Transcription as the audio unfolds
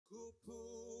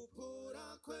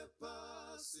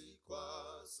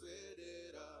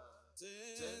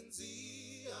tenzi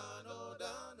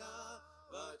anodana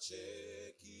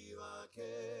vacheki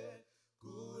vake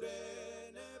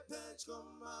kurene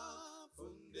pechkoma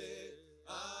funde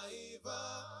aiva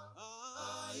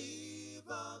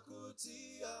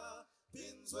kutia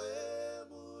pinzwe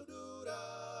mudura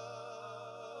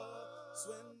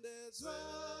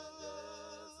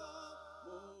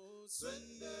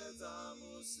swendeza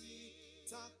musi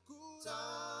takura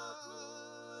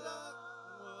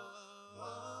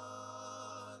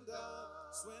wanda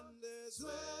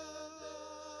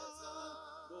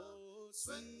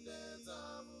swendeza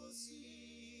musi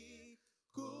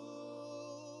kumusha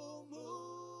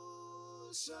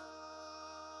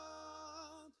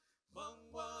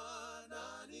mangwana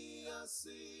ni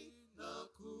asi na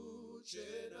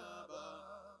kuchenaba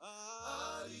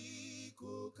ari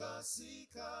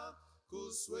kukasika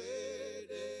kuswedera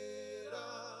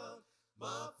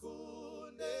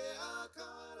mafunde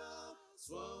akara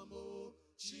swamu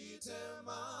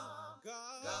chitema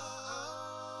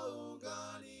gaunganizwe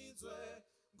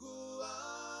nguwa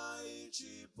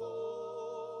ichipo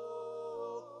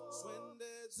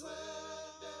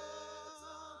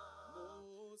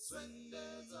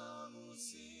swendeza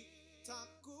musi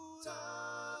takura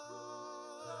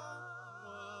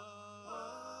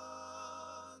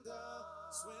wanda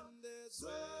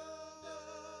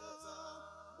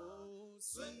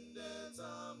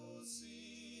swendeza musi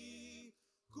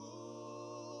kumusha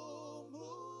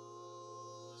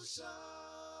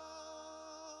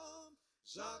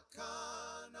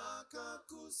Jakanaka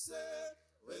kuse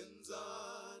wenza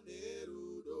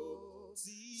nerudo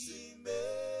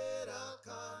zimera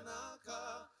kanaka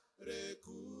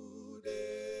rekudenga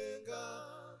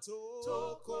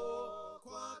toko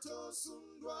kwato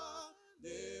sundwa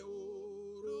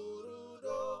neururudo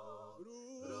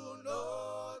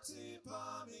runoti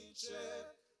pamiche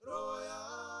roya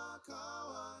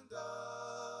kawanda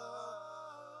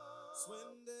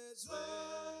swendeza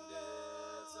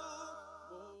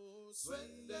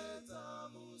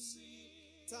musi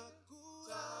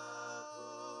takura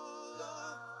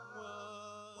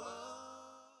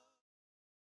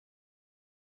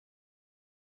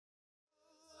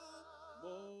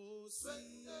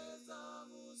swendeza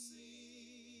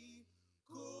musi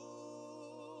kumusha.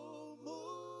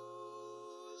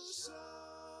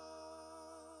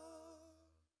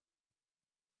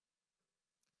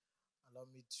 Allow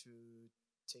me to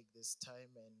take this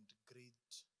time and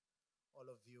greet all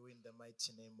of you in the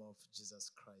mighty name of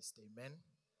Jesus Christ. Amen.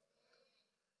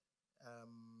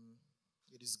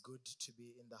 It is good to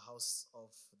be in the house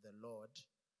of the Lord,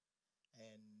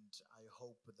 and I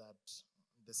hope that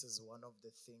this is one of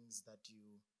the things that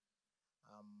you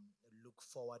look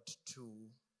forward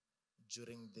to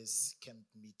during this camp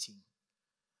meeting,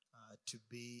 to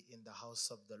be in the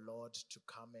house of the Lord, to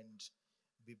come and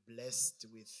be blessed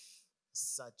with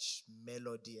such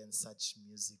melody and such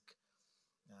music.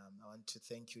 I want to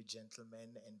thank you,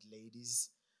 gentlemen and ladies,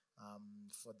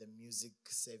 for the music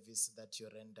service that you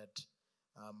rendered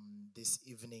this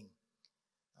evening.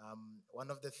 One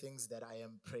of the things that I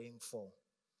am praying for,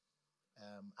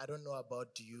 I don't know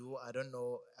about you, I don't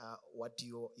know what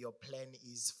your plan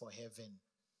is for heaven,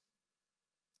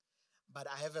 but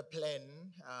I have a plan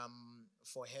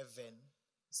for heaven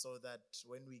so that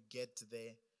when we get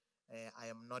there, I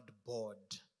am not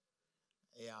bored.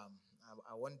 Yeah,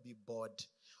 I won't be bored.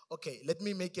 Okay, let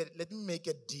me make a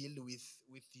deal with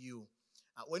you.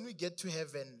 When we get to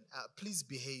heaven, please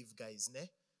behave, guys. Ne?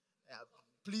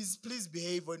 Please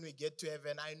behave when we get to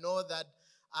heaven. I know that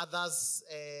others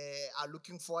are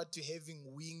looking forward to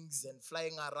having wings and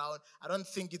flying around. I don't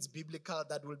think it's biblical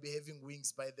that we'll be having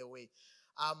wings, by the way.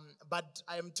 But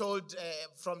I am told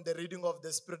from the reading of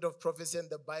the Spirit of Prophecy in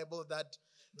the Bible that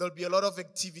there'll be a lot of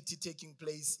activity taking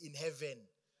place in heaven.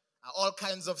 All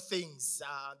kinds of things.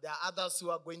 There are others who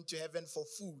are going to heaven for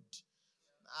food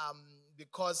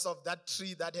because of that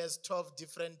tree that has 12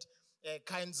 different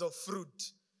kinds of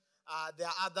fruit. There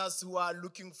are others who are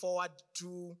looking forward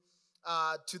to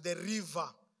the river.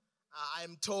 I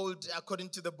am told, according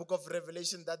to the book of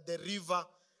Revelation, that the river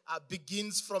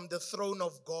begins from the throne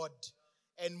of God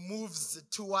and moves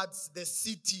towards the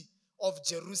city of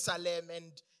Jerusalem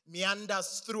and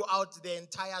meanders throughout the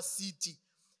entire city.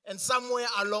 And somewhere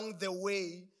along the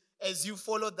way, as you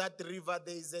follow that river,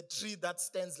 there is a tree that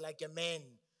stands like a man.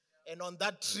 And on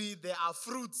that tree, there are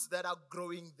fruits that are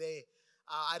growing there.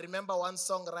 I remember one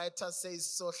songwriter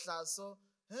says,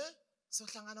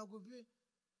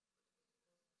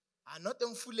 not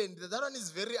Mfuleni. That one is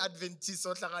very Adventist.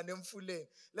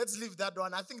 Let's leave that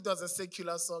one. I think it was a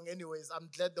secular song. Anyways, I'm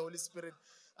glad the Holy Spirit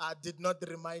did not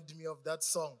remind me of that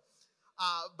song.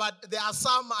 But there are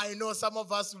some, I know some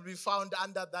of us will be found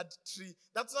under that tree.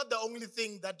 That's not the only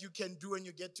thing that you can do when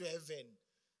you get to heaven.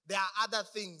 There are other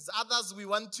things. Others, we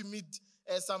want to meet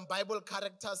some Bible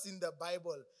characters in the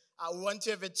Bible. We want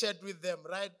to have a chat with them,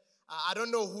 right? I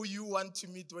don't know who you want to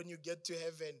meet when you get to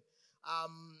heaven.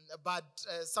 But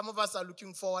some of us are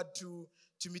looking forward to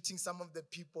meeting some of the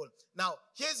people. Now,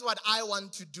 here's what I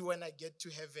want to do when I get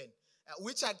to heaven,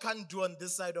 which I can't do on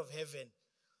this side of heaven.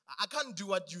 I can't do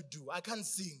what you do. I can't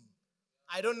sing.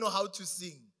 I don't know how to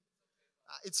sing.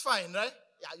 It's fine, right?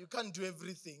 Yeah, you can't do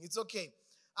everything. It's okay.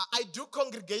 I do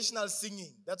congregational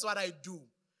singing. That's what I do.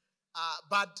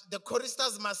 But the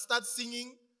choristers must start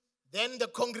singing. Then the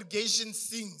congregation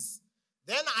sings.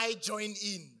 Then I join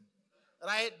in.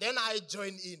 Right? Then I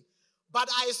join in. But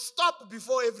I stop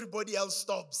before everybody else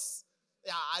stops.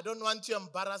 Yeah, I don't want to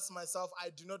embarrass myself. I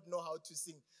do not know how to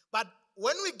sing. But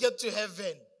when we get to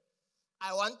heaven,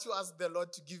 I want to ask the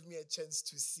Lord to give me a chance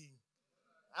to sing.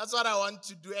 That's what I want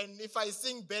to do. And if I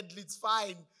sing badly, it's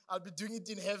fine. I'll be doing it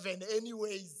in heaven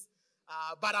anyways.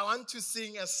 But I want to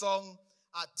sing a song,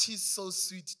 "'Tis So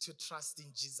Sweet to Trust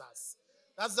in Jesus."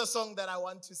 That's the song that I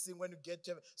want to sing when you get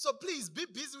to heaven. So please, be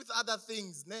busy with other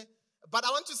things. Ne? But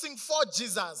I want to sing for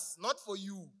Jesus, not for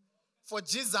you. For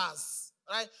Jesus.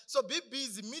 Right? So be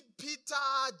busy. Meet Peter,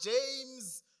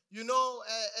 James,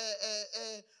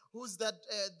 who's that?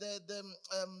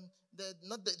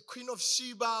 Not the Queen of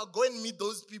Sheba. Go and meet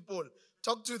those people.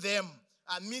 Talk to them.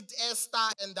 Meet Esther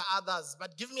and the others.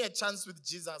 But give me a chance with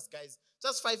Jesus, guys.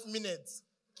 Just 5 minutes.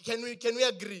 Can we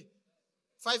agree?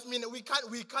 5 minutes. We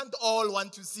can't all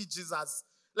want to see Jesus.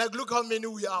 Like, look how many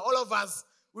we are. All of us,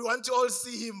 we want to all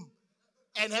see him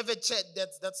and have a chat.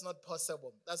 That's not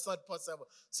possible. That's not possible.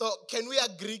 So can we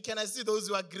agree? Can I see those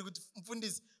who agree with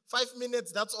Mfundis? 5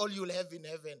 minutes, that's all you'll have in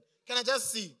heaven. Can I just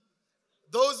see?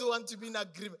 Those who want to be in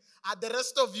agreement. The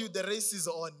rest of you, the race is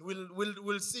on.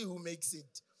 We'll see who makes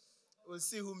it. We'll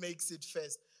see who makes it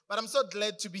first. But I'm so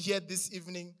glad to be here this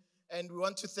evening. And we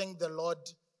want to thank the Lord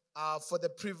for the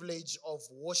privilege of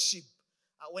worship.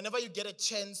 Whenever you get a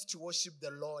chance to worship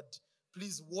the Lord,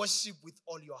 please worship with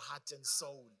all your heart and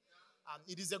soul.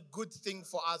 It is a good thing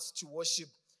for us to worship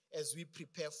as we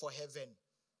prepare for heaven.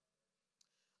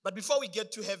 But before we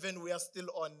get to heaven, we are still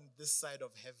on this side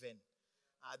of heaven.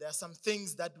 There are some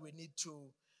things that we need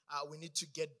to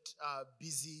get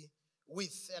busy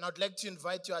with. And I'd like to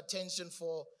invite your attention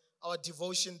for our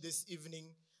devotion this evening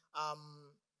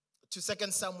to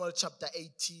 2 Samuel chapter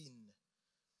 18.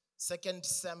 2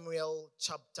 Samuel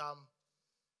chapter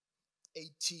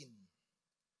 18.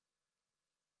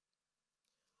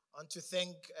 I want to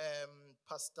thank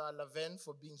Pastor Laven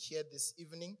for being here this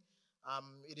evening.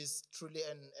 It is truly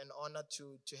an honor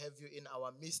to have you in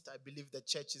our midst. I believe the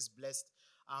church is blessed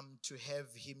to have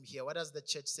him here. What does the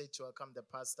church say to welcome the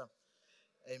pastor?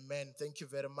 Amen. Thank you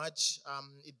very much.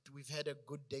 We've had a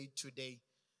good day today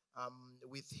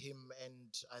with him,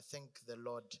 and I thank the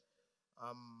Lord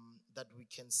that we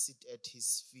can sit at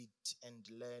his feet and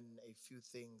learn a few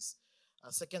things.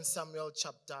 2 Samuel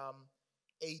chapter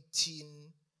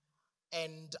 18,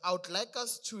 and I would like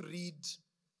us to read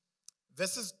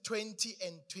verses 20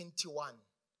 and 21.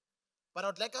 But I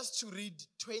would like us to read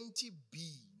 20b,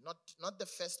 not the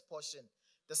first portion,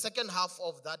 the second half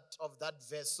of that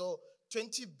verse. So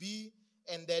 20b,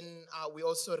 and then we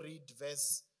also read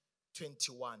verse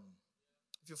 21.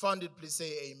 If you found it, please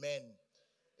say amen.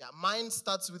 Yeah, mine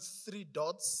starts with 3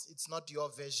 dots. It's not your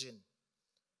version.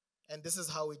 And this is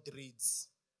how it reads.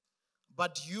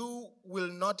 But you will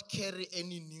not carry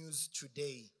any news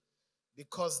today,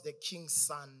 because the king's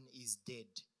son is dead.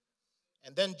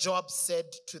 And then Joab said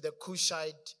to the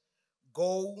Cushite,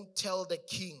 go tell the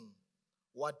king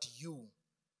what you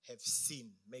have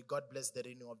seen. May God bless the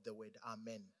reading of the word.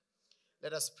 Amen.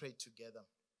 Let us pray together.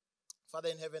 Father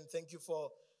in heaven, thank you for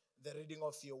the reading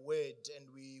of your word. And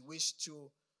we wish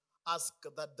to ask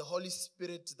that the Holy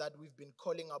Spirit that we've been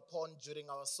calling upon during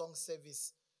our song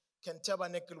service can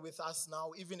tabernacle with us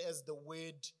now, even as the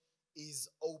word is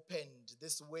opened.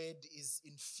 This word is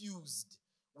infused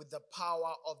with the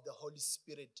power of the Holy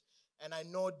Spirit. And I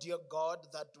know, dear God,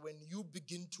 that when you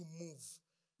begin to move,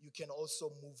 you can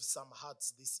also move some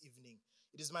hearts this evening.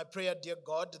 It is my prayer, dear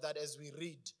God, that as we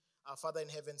read, our Father in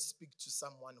heaven, speak to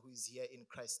someone who is here in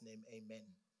Christ's name. Amen.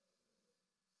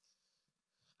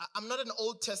 I'm not an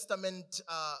Old Testament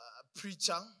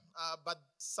preacher, but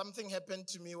something happened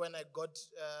to me when I got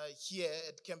here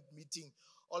at camp meeting.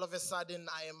 All of a sudden,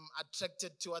 I am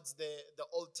attracted towards the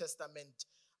Old Testament.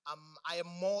 I am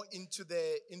more into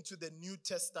the New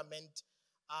Testament,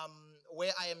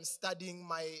 where I am studying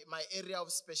my area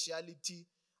of speciality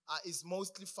is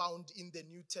mostly found in the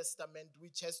New Testament,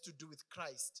 which has to do with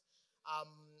Christ.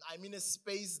 I'm in a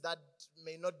space that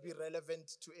may not be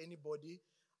relevant to anybody.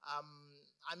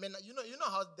 You know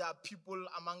how there are people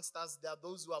amongst us. There are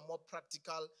those who are more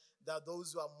practical. There are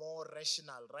those who are more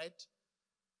rational, right?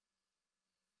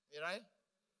 Right?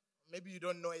 Maybe you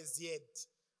don't know as yet,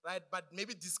 right? But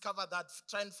maybe discover that.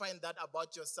 Try and find that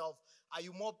about yourself. Are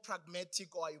you more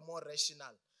pragmatic or are you more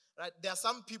rational? Right? There are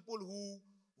some people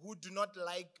who do not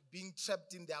like being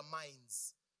trapped in their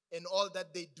minds. And all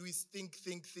that they do is think.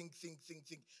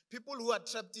 People who are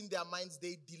trapped in their minds,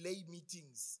 they delay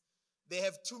meetings. They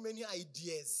have too many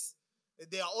ideas.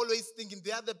 They are always thinking.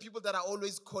 They are the people that are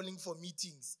always calling for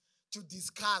meetings to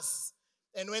discuss.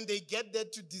 And when they get there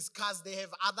to discuss, they have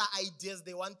other ideas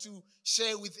they want to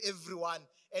share with everyone.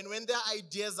 And when their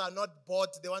ideas are not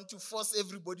bought, they want to force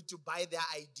everybody to buy their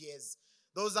ideas.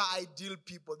 Those are ideal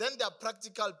people. Then there are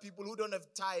practical people who don't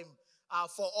have time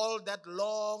for all that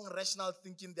long rational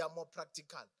thinking. They are more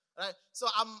practical, right? So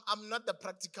I'm not the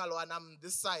practical one. I'm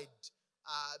this side.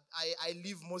 I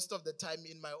live most of the time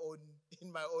in my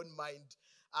own mind.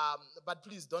 But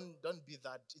please don't be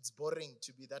that. It's boring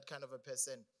to be that kind of a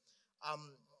person.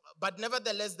 But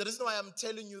nevertheless, the reason why I'm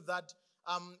telling you that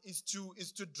is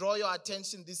to draw your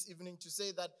attention this evening, to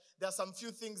say that there are some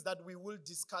few things that we will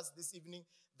discuss this evening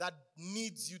that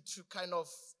needs you to kind of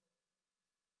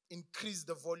increase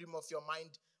the volume of your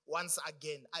mind once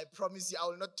again. I promise you, I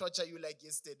will not torture you like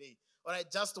yesterday. All right,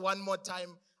 just one more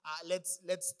time. Let's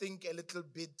think a little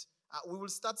bit. We will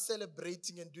start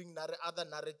celebrating and doing other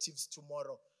narratives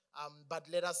tomorrow. But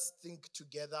let us think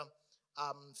together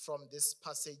from this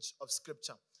passage of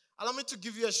Scripture. Allow me to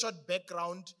give you a short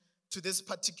background to this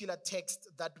particular text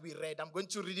that we read. I'm going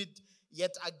to read it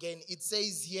yet again. It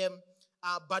says here,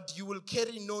 but you will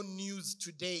carry no news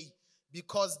today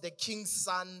because the king's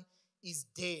son is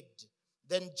dead.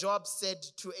 Then Job said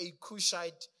to a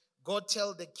Cushite, go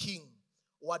tell the king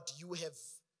what you have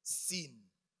seen.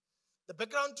 The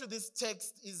background to this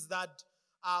text is that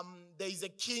there is a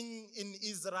king in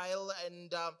Israel,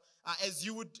 and as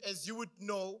you would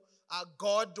know,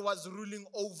 God was ruling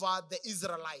over the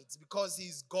Israelites because He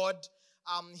is God.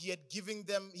 He had given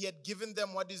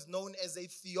them what is known as a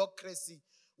theocracy,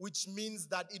 which means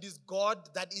that it is God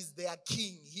that is their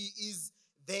king. He is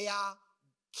their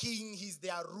king. He's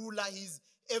their ruler. He's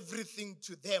everything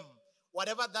to them.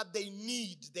 Whatever that they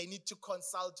need to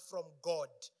consult from God.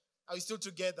 Are we still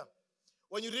together?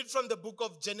 When you read from the book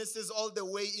of Genesis all the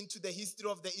way into the history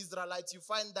of the Israelites, you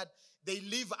find that they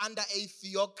live under a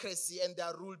theocracy and they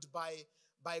are ruled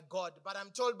by God. But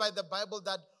I'm told by the Bible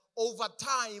that over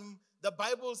time, the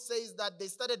Bible says that they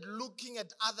started looking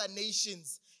at other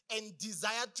nations and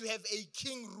desired to have a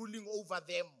king ruling over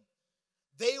them.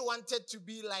 They wanted to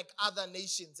be like other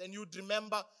nations. And you'd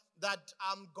remember that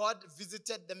God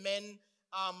visited the man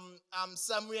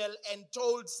Samuel and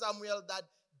told Samuel that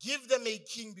give them a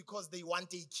king because they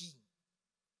want a king.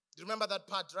 Do you remember that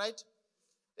part, right?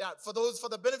 Yeah, for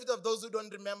the benefit of those who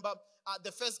don't remember,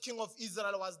 the first king of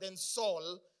Israel was then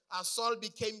Saul. Saul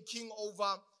became king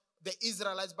over the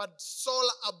Israelites, but Saul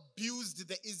abused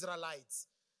the Israelites.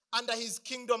 Under his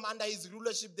kingdom, under his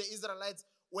rulership, the Israelites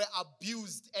were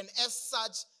abused. And as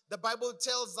such, the Bible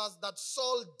tells us that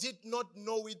Saul did not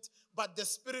know it, but the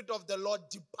Spirit of the Lord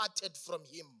departed from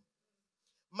him.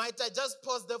 Might I just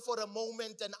pause there for a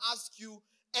moment and ask you,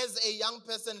 as a young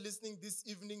person listening this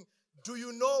evening, do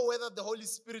you know whether the Holy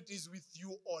Spirit is with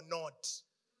you or not?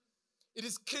 It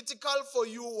is critical for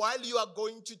you while you are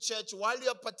going to church, while you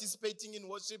are participating in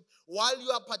worship, while you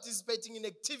are participating in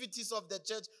activities of the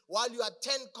church, while you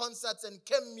attend concerts and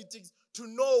camp meetings, to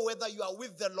know whether you are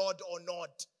with the Lord or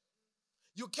not.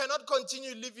 You cannot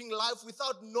continue living life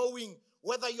without knowing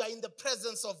whether you are in the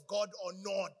presence of God or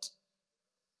not.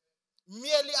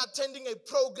 Merely attending a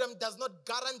program does not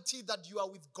guarantee that you are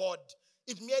with God.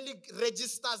 It merely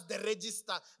registers the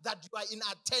register that you are in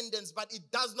attendance, but it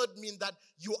does not mean that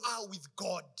you are with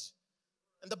God.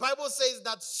 And the Bible says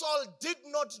that Saul did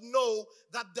not know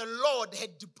that the Lord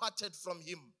had departed from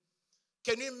him.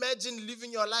 Can you imagine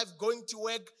living your life, going to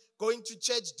work, going to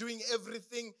church, doing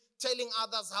everything, telling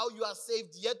others how you are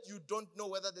saved, yet you don't know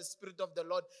whether the Spirit of the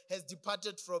Lord has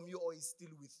departed from you or is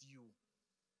still with you?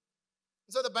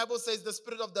 So the Bible says the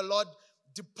Spirit of the Lord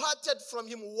departed from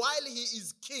him while he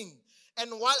is king. And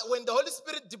when the Holy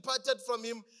Spirit departed from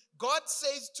him, God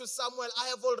says to Samuel, I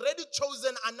have already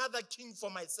chosen another king for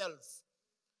myself.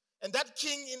 And that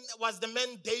king was the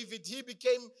man David. He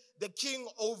became the king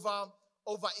over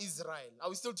Israel. Are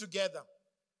we still together?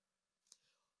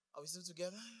 Are we still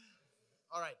together?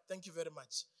 All right, thank you very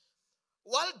much.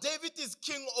 While David is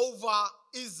king over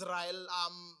Israel,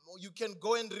 you can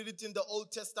go and read it in the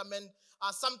Old Testament.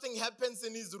 Something happens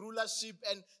in his rulership,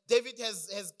 and David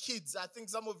has kids. I think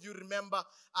some of you remember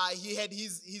he had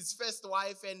his first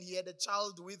wife, and he had a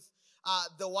child with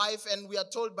the wife. And we are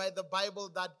told by the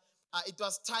Bible that it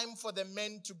was time for the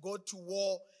men to go to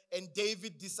war, and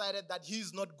David decided that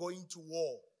he's not going to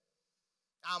war.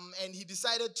 And he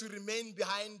decided to remain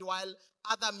behind while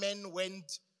other men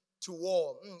went to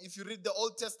war. If you read the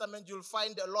Old Testament, you'll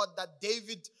find a lot that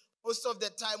David, most of the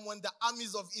time when the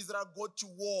armies of Israel go to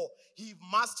war, he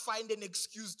must find an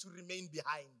excuse to remain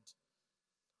behind.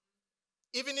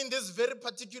 Even in this very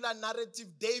particular narrative,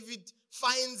 David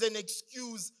finds an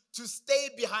excuse to stay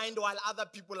behind while other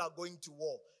people are going to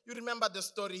war. You remember the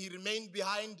story. He remained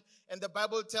behind, and the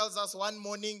Bible tells us one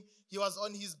morning he was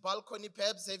on his balcony,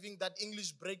 perhaps having that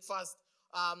English breakfast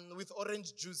with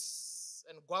orange juice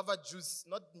and guava juice,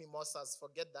 not mimosas.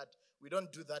 Forget that. We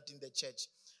don't do that in the church.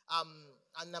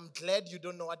 And I'm glad you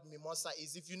don't know what mimosa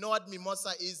is. If you know what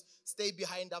mimosa is, stay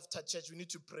behind after church. We need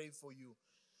to pray for you.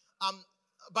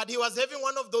 But he was having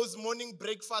one of those morning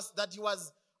breakfasts that he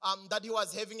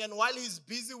was having, and while he's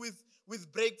busy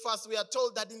with breakfast, we are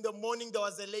told that in the morning there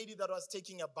was a lady that was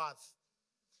taking a bath.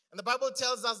 And the Bible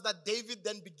tells us that David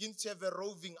then begins to have a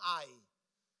roving eye.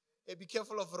 Hey, be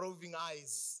careful of roving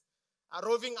eyes.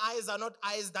 Roving eyes are not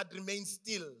eyes that remain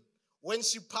still. When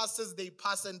she passes, they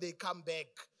pass and they come back.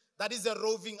 That is a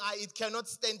roving eye. It cannot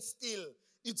stand still.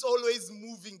 It's always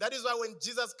moving. That is why when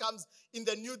Jesus comes in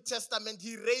the New Testament,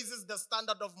 he raises the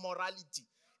standard of morality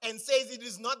and says it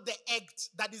is not the act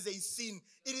that is a sin.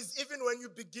 It is even when you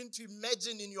begin to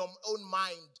imagine in your own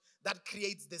mind that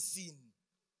creates the sin.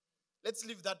 Let's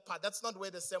leave that part. That's not where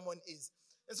the sermon is.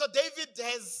 And so David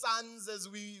has sons, as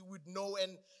we would know,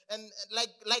 and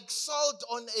like salt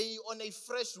on a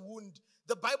fresh wound.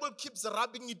 The Bible keeps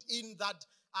rubbing it in that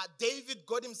David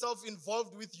got himself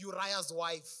involved with Uriah's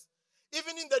wife.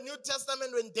 Even in the New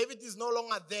Testament, when David is no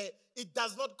longer there, it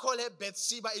does not call her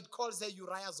Bathsheba, it calls her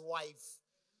Uriah's wife.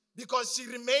 Because she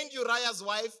remained Uriah's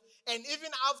wife, and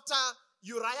even after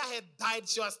Uriah had died,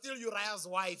 she was still Uriah's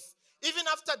wife. Even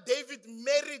after David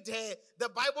married her, the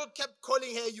Bible kept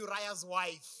calling her Uriah's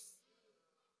wife.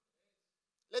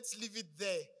 Let's leave it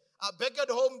there. Back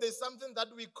at home, there's something that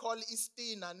we call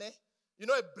istina, ne? You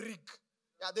know, a brick.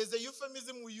 Yeah, there's a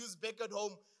euphemism we use back at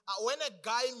home. When a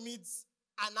guy meets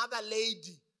another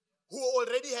lady who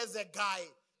already has a guy,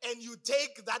 and you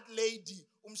take that lady,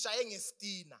 umshayeng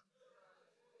istina.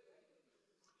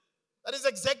 That is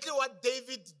exactly what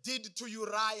David did to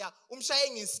Uriah.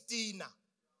 Umshayeng istina.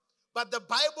 But the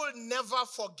Bible never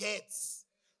forgets.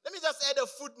 Let me just add a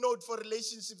footnote for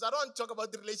relationships. I don't want to talk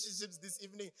about the relationships this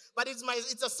evening, but it's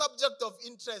a subject of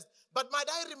interest. But might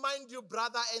I remind you,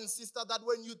 brother and sister, that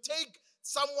when you take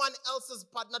someone else's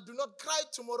partner, do not cry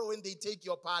tomorrow when they take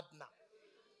your partner.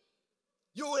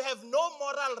 You have no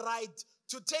moral right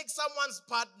to take someone's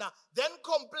partner, then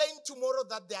complain tomorrow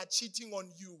that they are cheating on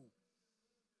you.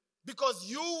 Because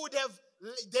they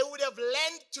would have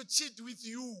learned to cheat with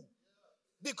you.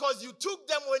 Because you took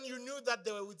them when you knew that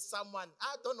they were with someone.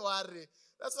 Don't worry.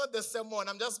 That's not the sermon.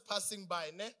 I'm just passing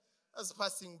by. Ne? Just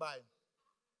passing by.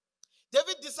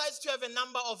 David decides to have a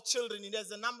number of children. He has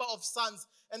a number of sons.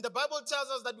 And the Bible tells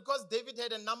us that because David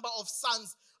had a number of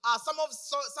sons, some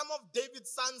of David's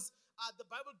sons, the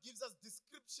Bible gives us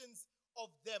descriptions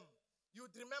of them. You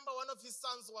would remember one of his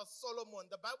sons was Solomon.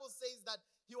 The Bible says that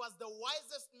he was the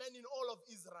wisest man in all of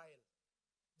Israel.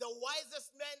 The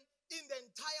wisest man in the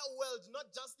entire world, not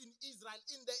just in Israel,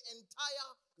 in the entire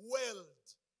world.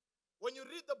 When you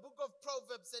read the book of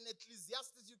Proverbs and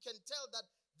Ecclesiastes, you can tell that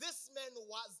this man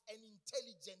was an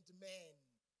intelligent man.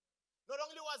 Not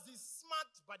only was he smart,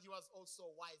 but he was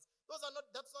also wise.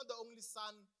 That's not the only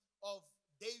son of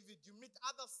David. You meet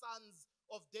other sons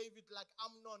of David like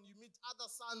Amnon. You meet other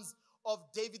sons of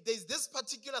David. There's this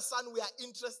particular son we are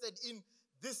interested in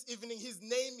this evening. His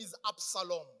name is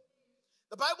Absalom.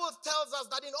 The Bible tells us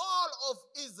that in all of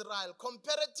Israel,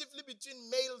 comparatively between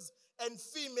males and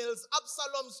females,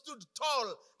 Absalom stood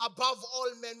tall above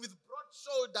all men with broad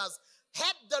shoulders,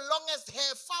 had the longest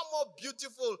hair, far more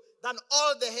beautiful than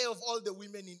all the hair of all the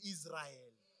women in Israel.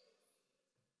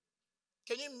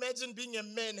 Can you imagine being a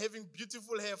man having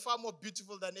beautiful hair, far more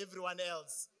beautiful than everyone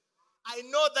else? I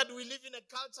know that we live in a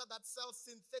culture that sells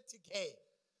synthetic hair.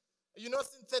 You know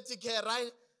synthetic hair,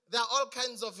 right? There are all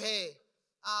kinds of hair.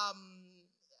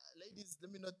 Ladies,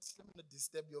 let me not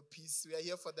disturb your peace. We are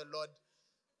here for the Lord.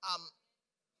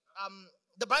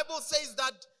 The Bible says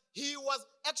that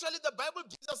the Bible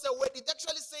gives us a word. It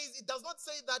actually says, it does not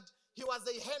say that he was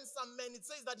a handsome man. It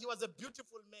says that he was a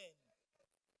beautiful man.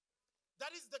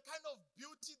 That is the kind of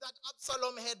beauty that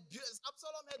Absalom had.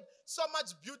 Absalom had so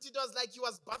much beauty. It was like he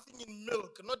was bathing in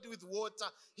milk, not with water.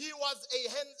 He was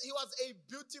a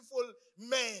beautiful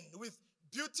man with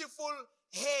beautiful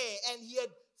hair, and he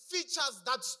had features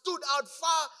that stood out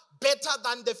far better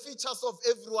than the features of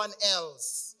everyone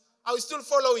else. Are we still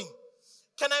following?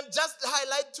 Can I just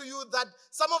highlight to you that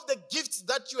some of the gifts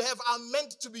that you have are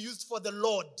meant to be used for the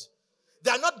Lord? They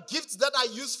are not gifts that are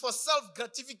used for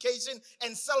self-gratification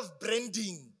and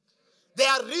self-branding. They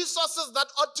are resources that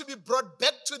ought to be brought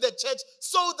back to the church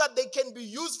so that they can be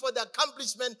used for the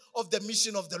accomplishment of the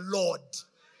mission of the Lord.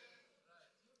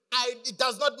 It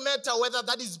does not matter whether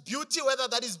that is beauty, whether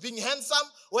that is being handsome,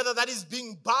 whether that is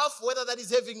being buff, whether that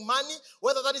is having money,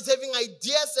 whether that is having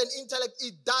ideas and intellect.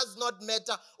 It does not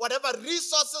matter. Whatever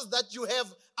resources that you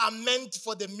have are meant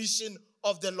for the mission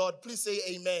of the Lord. Please say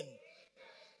amen.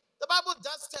 The Bible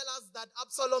does tell us that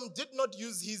Absalom did not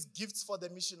use his gifts for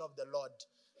the mission of the Lord,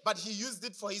 but he used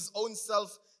it for his own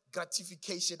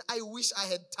self-gratification. I wish I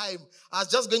had time. I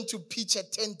was just going to pitch a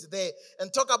tent there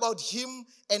and talk about him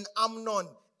and Amnon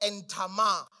and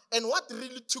Tamar and what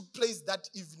really took place that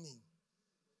evening.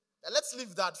 Now, let's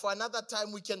leave that for another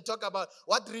time. We can talk about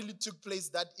what really took place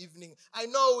that evening. I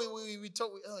know we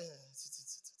talk.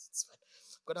 It's fine.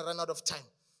 I'm going to run out of time.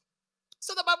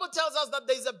 So the Bible tells us that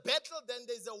there's a battle, then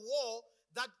there's a war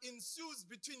that ensues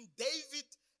between David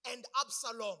and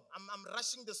Absalom. I'm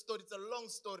rushing the story. It's a long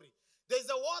story. There's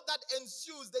a war that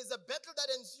ensues. There's a battle that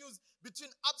ensues between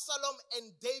Absalom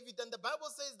and David. And the Bible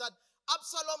says that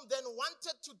Absalom then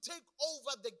wanted to take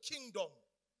over the kingdom,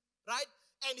 right?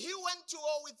 And he went to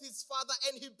war with his father,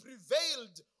 and he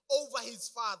prevailed over his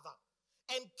father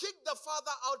and kicked the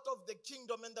father out of the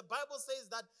kingdom. And the Bible says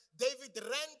that David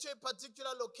ran to a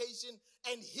particular location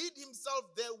and hid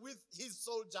himself there with his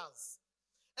soldiers.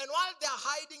 And while they're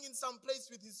hiding in some place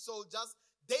with his soldiers,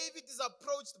 David is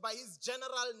approached by his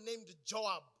general named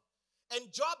Joab.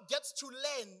 And Joab gets to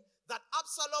learn that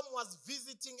Absalom was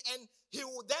visiting, and he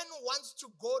then wants to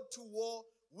go to war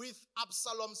with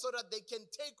Absalom so that they can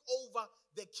take over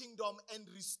the kingdom and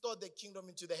restore the kingdom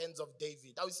into the hands of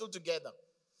David. Are we still together?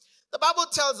 The Bible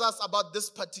tells us about this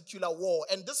particular war,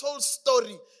 and this whole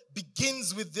story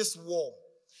begins with this war.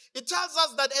 It tells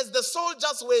us that as the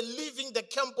soldiers were leaving the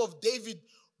camp of David,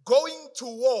 going to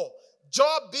war,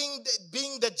 Joab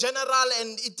being the general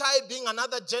and Ittai being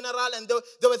another general, and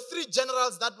there were three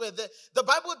generals that were there. The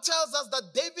Bible tells us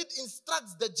that David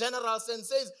instructs the generals and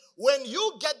says, when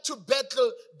you get to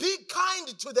battle, be kind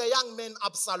to the young man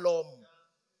Absalom.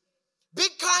 Be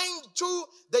kind to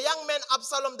the young man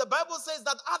Absalom. The Bible says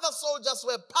that other soldiers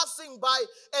were passing by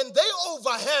and they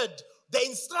overheard the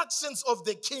instructions of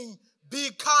the king. Be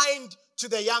kind to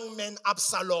the young man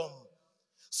Absalom.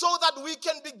 So that we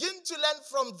can begin to learn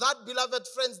from that, beloved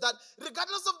friends, that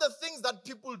regardless of the things that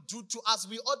people do to us,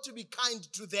 we ought to be kind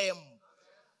to them.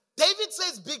 David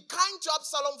says, be kind to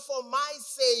Absalom for my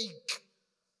sake.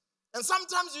 And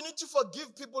sometimes you need to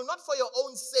forgive people, not for your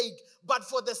own sake, but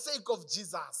for the sake of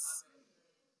Jesus.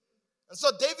 And so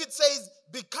David says,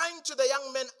 be kind to the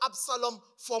young man Absalom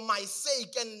for my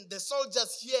sake. And the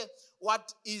soldiers hear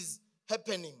what is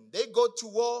happening. They go to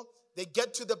war, they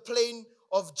get to the plain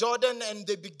of Jordan, and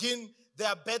they begin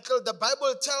their battle. The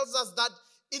Bible tells us that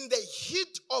in the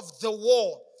heat of the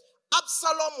war,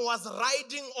 Absalom was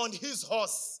riding on his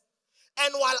horse.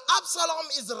 And while Absalom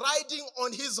is riding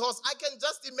on his horse, I can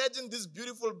just imagine this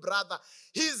beautiful brother.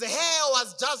 His hair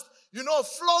was just,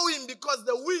 flowing because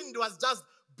the wind was just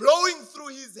blowing through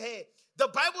his hair. The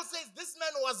Bible says this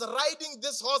man was riding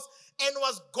this horse and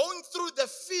was going through the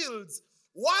fields.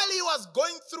 While he was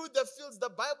going through the fields, the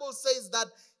Bible says that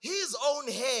his own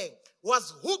hair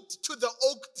was hooked to the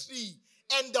oak tree.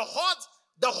 And the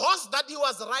horse that he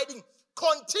was riding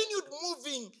continued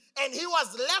moving, and he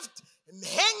was left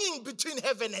hanging between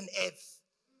heaven and earth.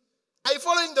 Are you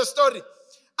following the story?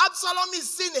 Absalom is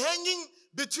seen hanging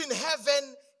between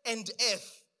heaven and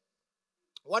earth.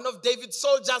 One of David's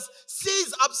soldiers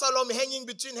sees Absalom hanging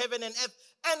between heaven and earth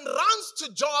and runs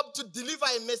to Joab to deliver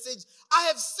a message. I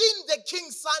have seen the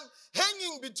king's son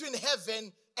hanging between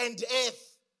heaven and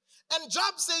earth. And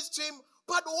Joab says to him,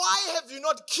 but why have you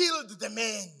not killed the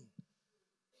man?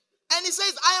 And he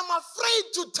says, I am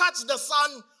afraid to touch the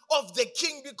son of the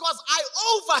king because I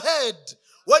overheard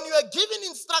when you were giving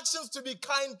instructions to be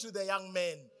kind to the young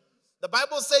man. The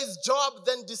Bible says Joab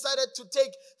then decided to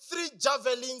take 3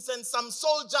 javelins and some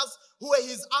soldiers who were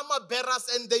his armor bearers,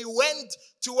 and they went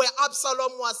to where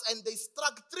Absalom was, and they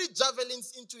struck 3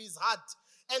 javelins into his heart.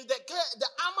 And the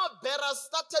armor bearers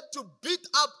started to beat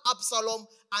up Absalom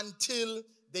until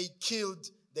they killed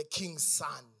the king's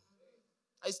son.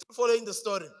 Are you still following the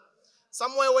story?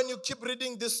 somewhere when you keep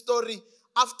reading this story,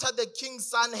 after the king's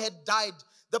son had died,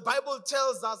 the Bible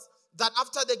tells us that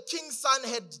after the king's son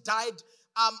had died,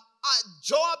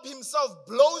 Joab himself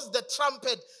blows the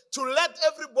trumpet to let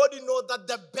everybody know that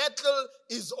the battle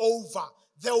is over.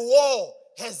 The war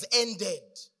has ended.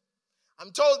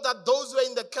 I'm told that those who were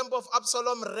in the camp of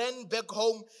Absalom ran back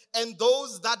home, and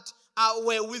those that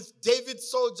were with David's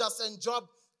soldiers and Joab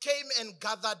came and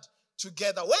gathered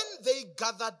together. When they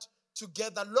gathered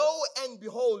together, lo and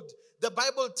behold, the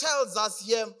Bible tells us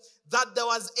here that there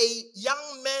was a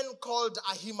young man called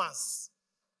Ahimaaz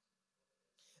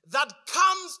that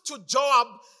comes to Joab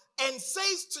and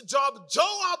says to Joab,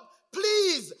 Joab,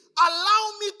 please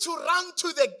allow me to run to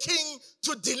the king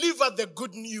to deliver the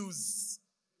good news.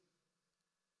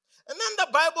 And then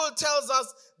the Bible tells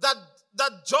us that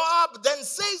Joab then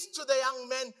says to the young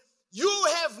man, you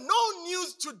have no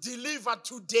news to deliver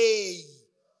today.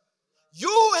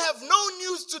 You have no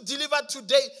news to deliver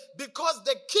today because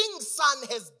the king's son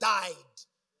has died.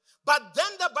 But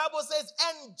then the Bible says,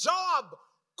 and Joab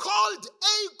called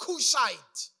a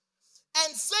Cushite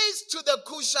and says to the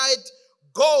Cushite,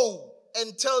 go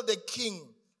and tell the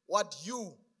king what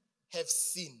you have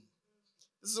seen.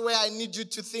 This is where I need you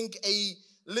to think a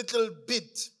little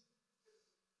bit.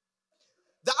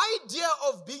 The idea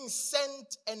of being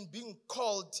sent and being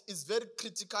called is very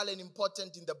critical and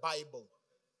important in the Bible.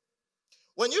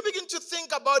 When you begin to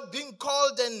think about being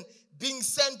called and being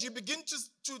sent, you begin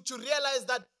to realize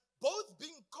that both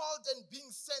being called and being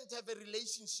sent have a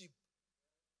relationship.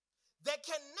 There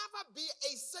can never be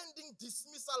a sending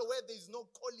dismissal where there is no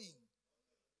calling.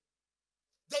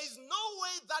 There is no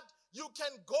way that you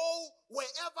can go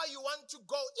wherever you want to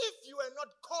go if you are not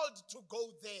called to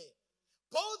go there.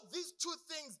 Both these two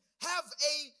things have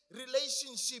a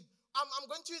relationship. I'm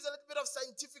going to use a little bit of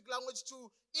scientific language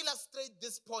to illustrate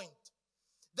this point.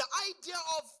 The idea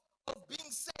of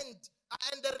being sent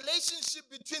and the relationship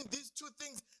between these two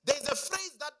things, there's a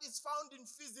phrase that is found in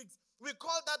physics. We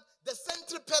call that the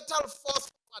centripetal force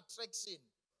of attraction.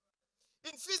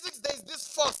 In physics, there's this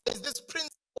force, there's this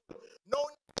principle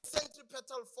known as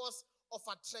centripetal force of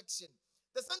attraction.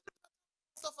 The centripetal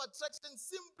force of attraction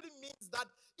simply means that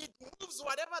it moves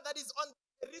whatever that is on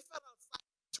the peripheral side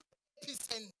to the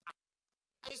epicenter.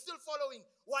 Are you still following?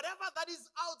 Whatever that is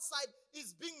outside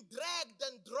is being dragged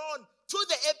and drawn to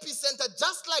the epicenter,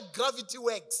 just like gravity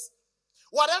works.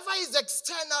 Whatever is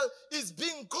external is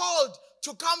being called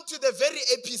to come to the very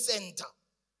epicenter.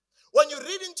 When you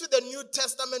read into the New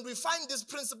Testament, we find this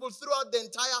principle throughout the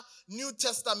entire New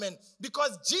Testament.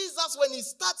 Because Jesus, when he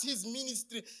starts his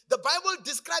ministry, the Bible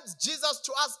describes Jesus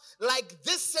to us like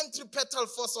this centripetal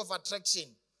force of attraction.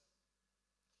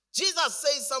 Jesus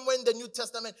says somewhere in the New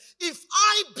Testament, if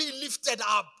I be lifted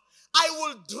up, I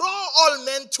will draw all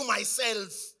men to myself.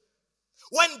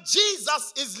 When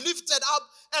Jesus is lifted up,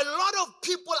 a lot of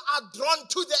people are drawn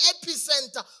to the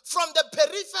epicenter. From the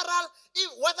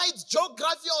peripheral, whether it's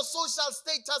geography or social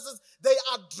statuses, they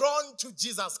are drawn to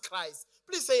Jesus Christ.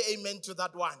 Please say amen to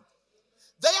that one.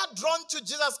 They are drawn to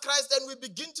Jesus Christ, and we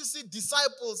begin to see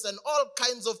disciples and all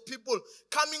kinds of people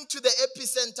coming to the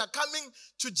epicenter, coming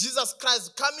to Jesus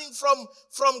Christ, coming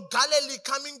from Galilee,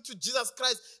 coming to Jesus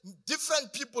Christ.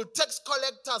 Different people, tax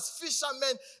collectors,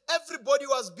 fishermen, everybody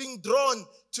was being drawn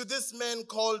to this man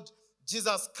called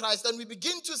Jesus Christ. And we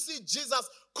begin to see Jesus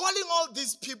calling all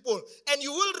these people. And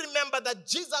you will remember that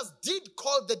Jesus did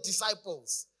call the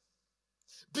disciples.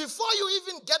 Before you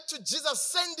even get to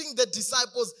Jesus sending the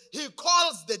disciples, he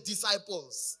calls the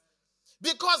disciples.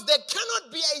 Because there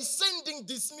cannot be a sending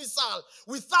dismissal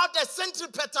without a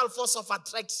centripetal force of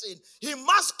attraction. He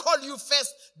must call you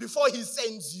first before he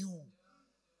sends you.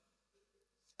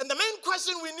 And the main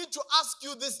question we need to ask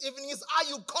you this evening is, are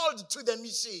you called to the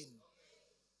mission?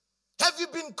 Have you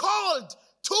been called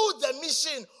to the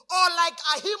mission? Or like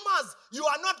Ahimaaz, you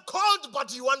are not called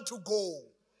but you want to go?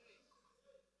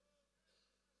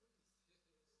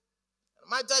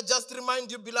 Might I just remind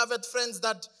you, beloved friends,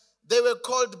 that they were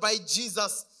called by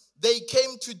Jesus. They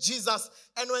came to Jesus.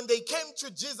 And when they came to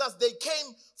Jesus, they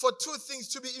came for two things: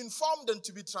 to be informed and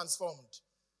to be transformed.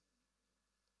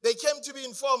 They came to be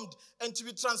informed and to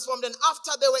be transformed. And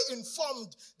after they were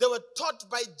informed, they were taught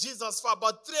by Jesus for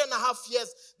about 3.5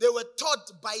 years. They were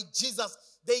taught by Jesus.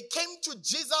 They came to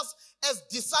Jesus as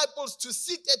disciples to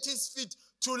sit at his feet,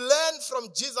 to learn from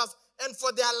Jesus, and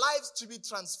for their lives to be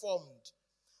transformed.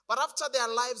 But after their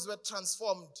lives were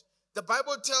transformed, the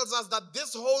Bible tells us that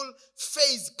this whole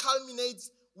phase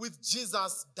culminates with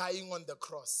Jesus dying on the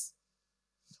cross.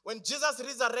 When Jesus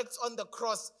resurrects on the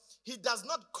cross, he does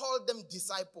not call them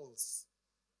disciples.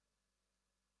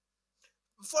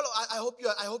 follow. I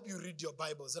hope you read your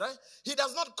Bibles, right? He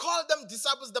does not call them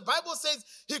disciples. The Bible says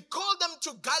he called them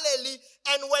to Galilee,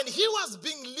 and when he was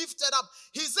being lifted up,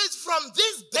 he says, from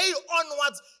this day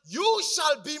onwards, you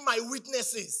shall be my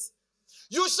witnesses.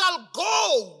 You shall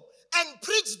go and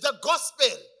preach the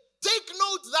gospel. Take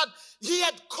note that he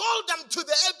had called them to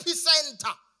the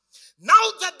epicenter.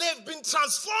 Now that they've been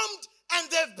transformed and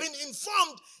they've been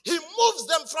informed, he moves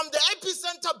them from the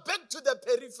epicenter back to the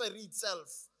periphery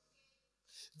itself.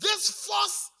 This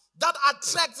force that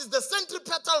attracts is the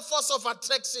centripetal force of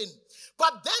attraction.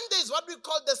 But then there's what we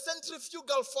call the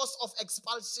centrifugal force of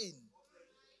expulsion,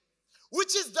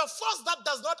 which is the force that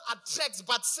does not attract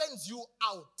but sends you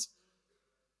out.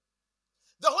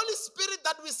 The Holy Spirit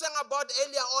that we sang about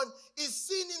earlier on is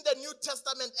seen in the New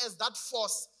Testament as that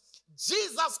force.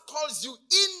 Jesus calls you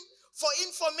in for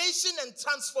information and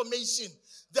transformation.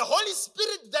 The Holy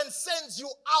Spirit then sends you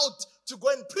out to go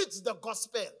and preach the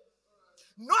gospel.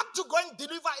 Not to go and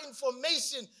deliver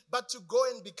information, but to go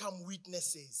and become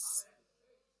witnesses.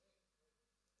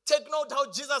 Take note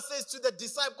how Jesus says to the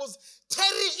disciples,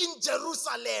 tarry in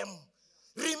Jerusalem.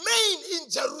 Remain in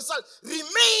Jerusalem.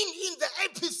 Remain in the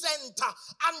epicenter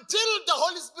until the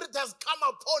Holy Spirit has come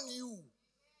upon you.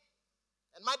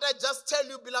 And might I just tell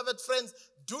you, beloved friends,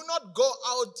 do not go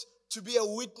out to be a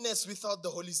witness without the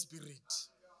Holy Spirit.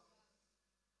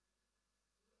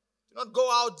 Do not go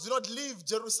out, do not leave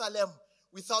Jerusalem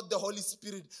without the Holy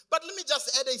Spirit. But let me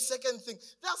just add a second thing.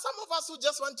 There are some of us who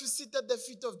just want to sit at the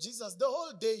feet of Jesus the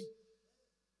whole day.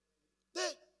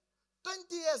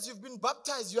 20 years you've been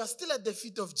baptized, you are still at the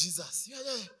feet of Jesus. You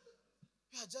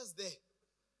are just there.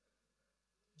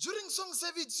 During song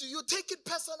service, you take it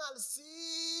personal.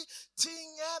 Sitting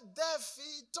at the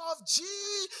feet of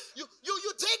Jesus.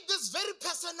 You take this very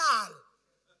personal.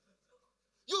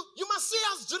 You must see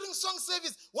us during song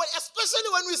service, especially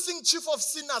when we sing Chief of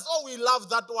Sinners. Oh, we love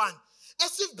that one.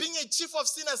 As if being a chief of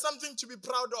sinners is something to be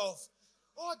proud of.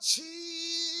 Oh,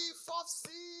 Chief of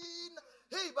Sinners.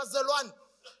 Hey, Bazalwan.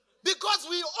 Because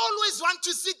we always want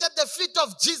to sit at the feet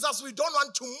of Jesus, we don't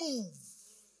want to move.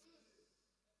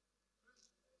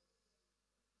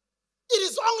 It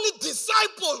is only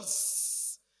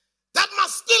disciples that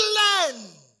must still learn,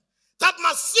 that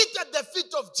must sit at the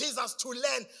feet of Jesus to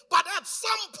learn. But at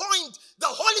some point, the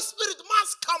Holy Spirit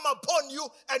must come upon you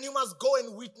and you must go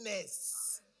and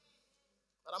witness.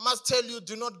 But I must tell you,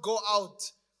 do not go out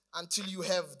until you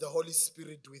have the Holy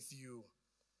Spirit with you.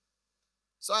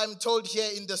 So I'm told here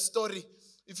in the story,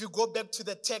 if you go back to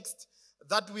the text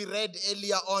that we read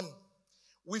earlier on,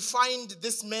 we find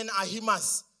this man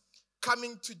Ahimaaz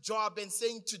coming to Joab and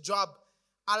saying to Joab,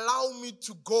 allow me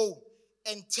to go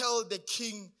and tell the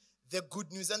king the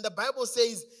good news. And the Bible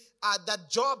says that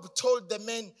Joab told the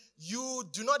man, you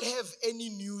do not have any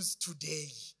news today.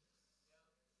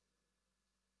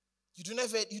 You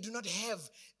do not have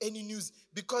any news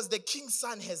because the king's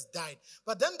son has died.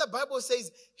 But then the Bible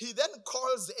says he then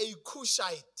calls a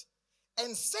Cushite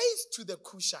and says to the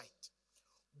Cushite,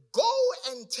 go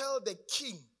and tell the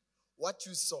king what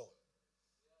you saw.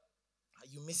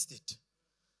 You missed it.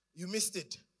 You missed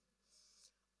it.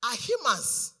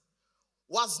 Ahimaaz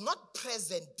was not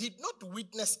present, did not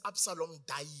witness Absalom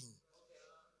dying.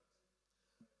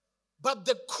 But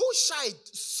the Cushite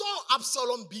saw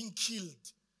Absalom being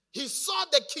killed. He saw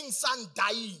the king's son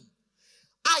dying.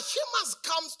 Ahimaaz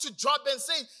comes to Joab and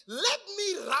says, let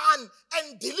me run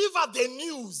and deliver the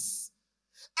news.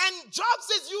 And Joab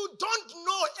says, you don't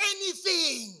know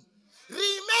anything.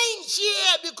 Remain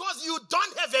here because you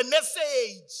don't have a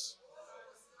message.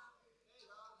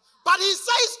 But he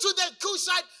says to the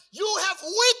Cushite, you have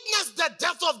witnessed the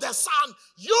death of the son.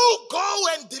 You go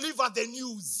and deliver the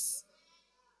news.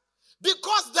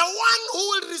 Because the one who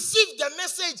will receive the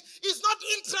message is not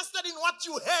interested in what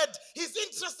you heard. He's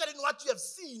interested in what you have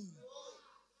seen.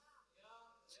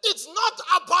 It's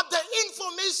not about the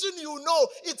information you know.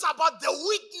 It's about the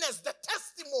witness, the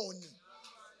testimony.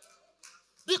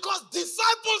 Because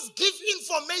disciples give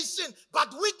information,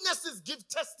 but witnesses give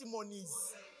testimonies.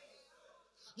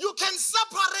 You can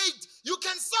separate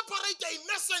a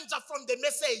messenger from the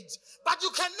message, but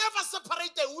you can never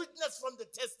separate a witness from the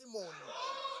testimony.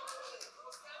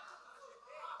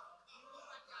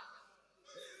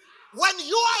 When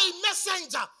you are a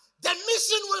messenger, the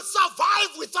mission will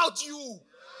survive without you.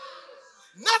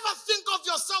 Never think of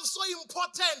yourself so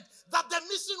important that the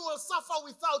mission will suffer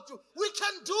without you. We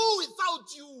can do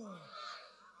without you.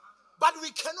 But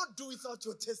we cannot do without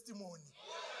your testimony.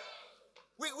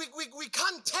 We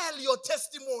can't tell your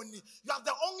testimony. You are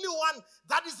the only one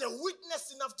that is a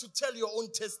witness enough to tell your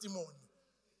own testimony.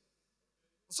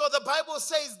 So the Bible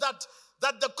says that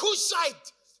the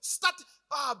Cushite started.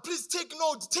 Please take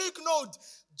note, take note.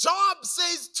 Joab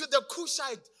says to the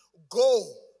Cushite, go.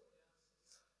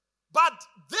 But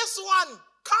this one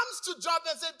comes to Joab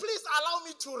and says, please allow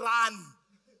me to run.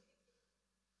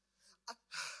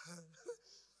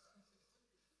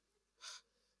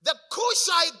 The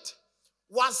Cushite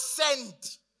was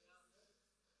sent.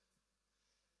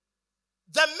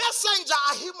 The messenger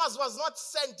Ahimaaz was not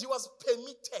sent, he was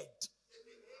permitted.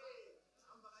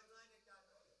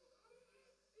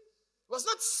 He was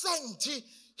not sent.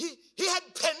 He had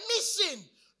permission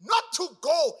not to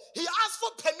go. He asked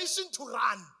for permission to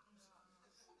run.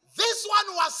 This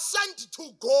one was sent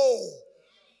to go.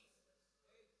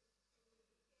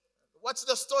 What's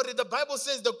the story? The Bible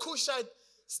says the Cushite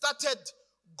started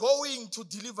going to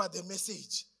deliver the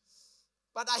message.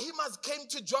 But Ahimaaz came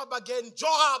to Joab again.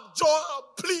 Joab,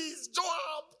 please,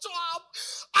 Joab,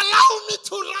 allow me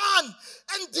to run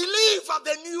and deliver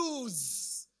the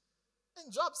news.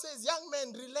 And Joab says, young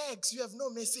man, relax, you have no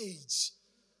message.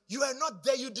 You are not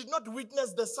there, you did not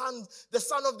witness the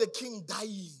son of the king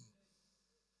dying.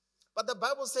 But the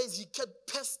Bible says he kept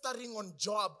pestering on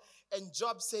Joab, and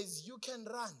Joab says, you can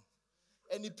run.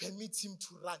 And he permits him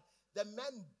to run. The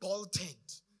man bolted.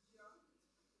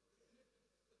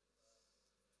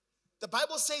 The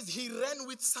Bible says he ran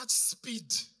with such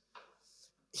speed.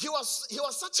 He was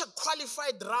such a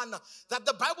qualified runner that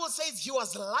the Bible says he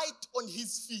was light on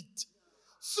his feet.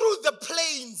 Through the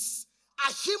plains,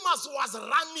 Ahimaaz was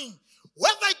running.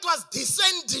 Whether it was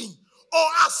descending or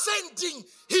ascending,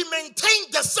 he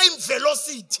maintained the same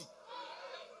velocity.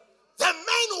 The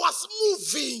man was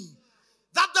moving.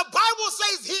 That the Bible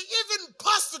says he even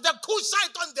passed the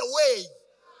Cushite on the way.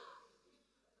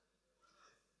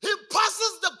 He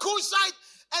passes the Cushite,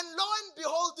 and lo and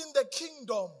behold, in the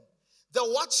kingdom, the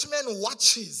watchman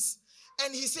watches,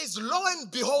 and he says, lo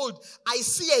and behold, I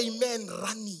see a man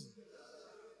running.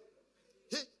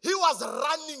 He was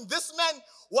running. This man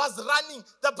was running.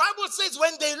 The Bible says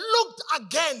when they looked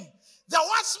again, the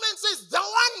watchman says, the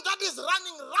one that is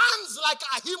running runs like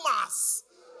Ahimaaz.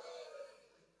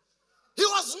 He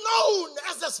was known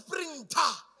as a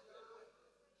sprinter.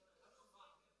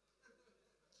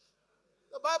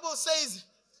 The Bible says,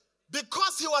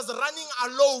 because he was running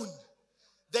alone,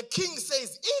 the king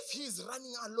says, if he's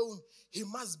running alone, he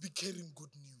must be carrying good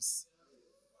news.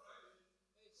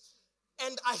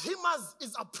 And Ahimaaz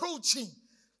is approaching.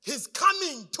 He's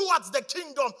coming towards the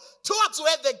kingdom, towards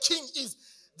where the king is.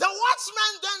 The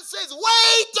watchman then says,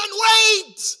 wait and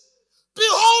wait.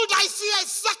 Behold, I see a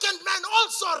second man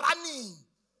also running.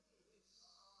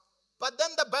 But then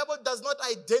the Bible does not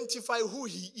identify who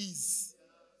he is.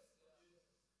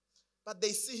 But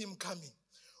they see him coming.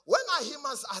 When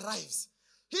Ahimaaz arrives,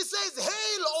 he says,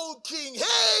 hail, O king,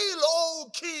 hail, O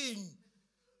king.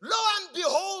 Lo and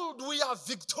behold, we are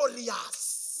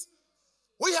victorious.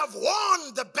 We have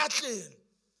won the battle.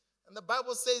 And the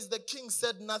Bible says the king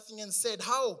said nothing and said,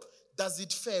 how does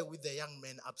it fare with the young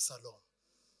man Absalom?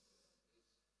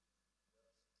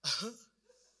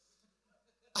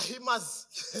 Ahimaaz.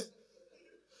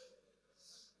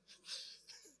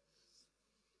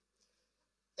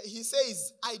 He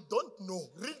says, I don't know.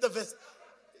 Read the verse.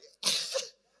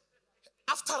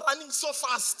 After running so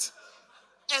fast,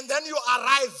 and then you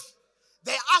arrive,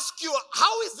 they ask you,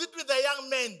 how is it with the young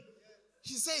man?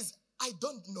 He says, I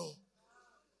don't know.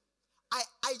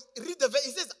 I read the verse.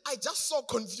 He says, I just saw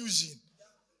confusion.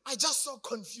 I just saw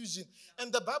confusion.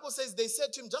 And the Bible says, they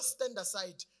said to him, just stand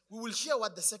aside. We will hear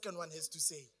what the second one has to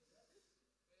say.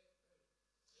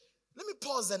 Let me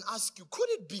pause and ask you, could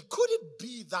it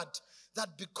be that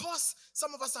because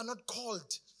some of us are not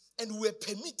called and we're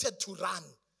permitted to run,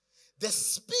 the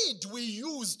speed we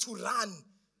use to run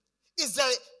is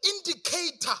an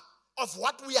indicator of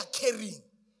what we are carrying?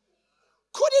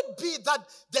 Could it be that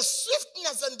the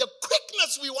swiftness and the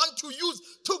quickness we want to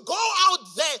use to go out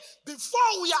there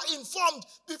before we are informed,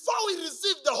 before we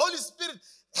receive the Holy Spirit,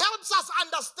 helps us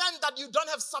understand that you don't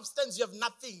have substance, you have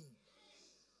nothing?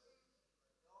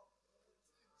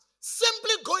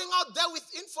 Simply going out there with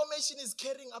information is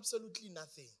carrying absolutely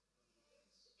nothing.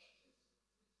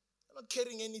 You're not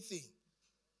carrying anything.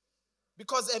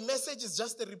 Because a message is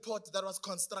just a report that was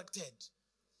constructed.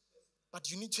 But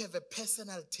you need to have a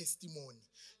personal testimony.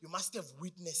 You must have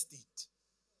witnessed it.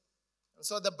 And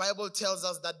so the Bible tells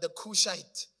us that the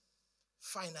Cushite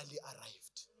finally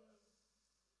arrived.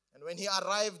 And when he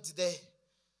arrived there,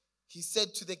 he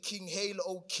said to the king, hail,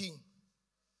 O king.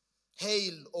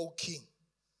 Hail, O king.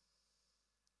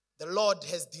 The Lord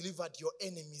has delivered your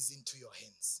enemies into your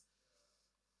hands.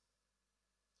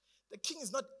 The king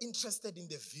is not interested in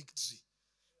the victory.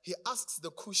 He asks the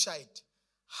Cushite,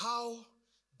 how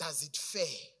does it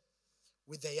fare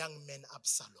with the young man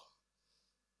Absalom.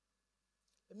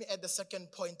 Let me add the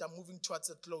second point. I'm moving towards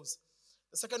a close.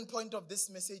 The second point of this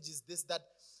message is this, that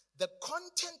the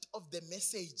content of the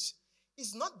message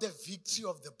is not the victory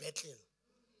of the battle.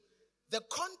 The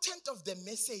content of the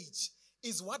message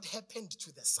is what happened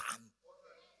to the son.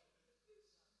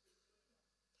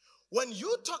 When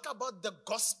you talk about the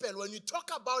gospel, when you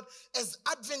talk about as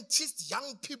Adventist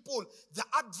young people, the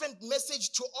Advent message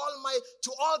to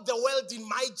all the world in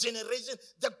my generation,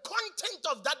 the content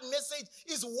of that message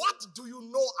is, what do you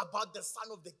know about the Son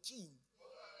of the King?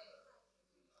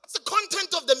 It's the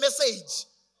content of the message.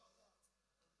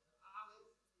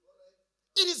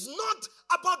 It is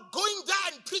not about going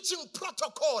there and preaching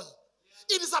protocol.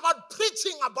 It is about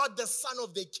preaching about the Son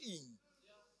of the King.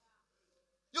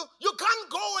 You can't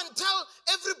go and tell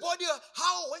everybody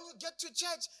how, when you get to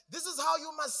church, this is how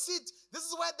you must sit. This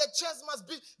is where the chairs must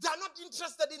be. They are not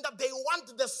interested in that. They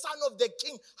want the Son of the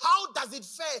King. How does it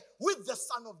fare with the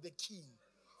Son of the King?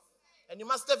 And you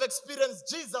must have experienced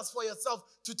Jesus for yourself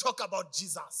to talk about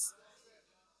Jesus.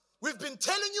 We've been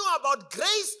telling you about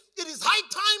grace. It is high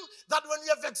time that when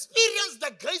you have experienced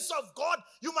the grace of God,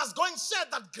 you must go and share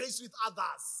that grace with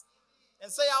others.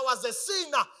 And say, I was a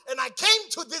sinner and I came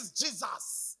to this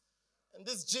Jesus. And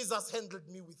this Jesus handled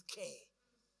me with care.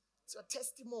 It's your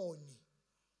testimony.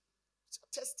 It's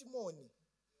your testimony.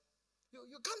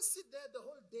 You can't sit there the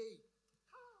whole day.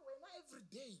 Every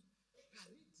day.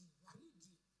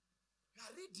 You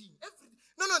are reading.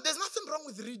 No, there's nothing wrong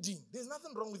with reading. There's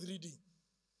nothing wrong with reading.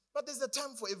 But there's a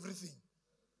time for everything.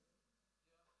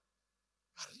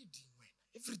 You are reading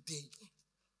every day.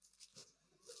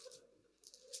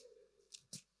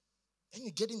 Then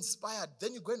you get inspired.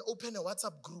 Then you go and open a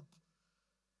WhatsApp group.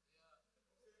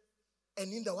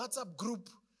 And in the WhatsApp group,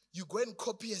 you go and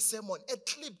copy a sermon, a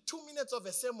clip, 2 minutes of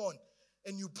a sermon,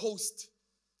 and you post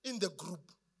in the group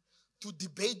to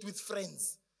debate with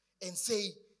friends and say,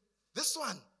 this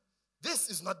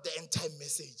is not the end time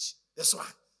message. This one,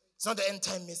 it's not the end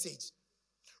time message.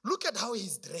 Look at how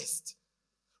he's dressed.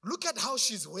 Look at how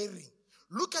she's wearing.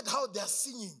 Look at how they're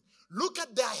singing. Look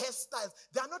at their hairstyles.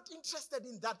 They are not interested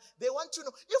in that. They want to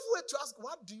know. If we were to ask,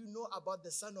 what do you know about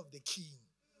the Son of the King?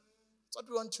 That's what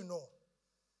we want to know.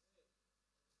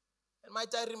 And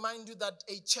might I remind you that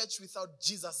a church without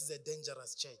Jesus is a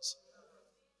dangerous church.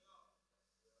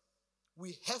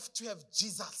 We have to have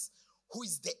Jesus, who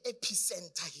is the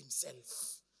epicenter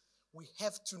himself. We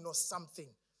have to know something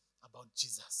about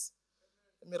Jesus.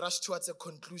 Let me rush towards a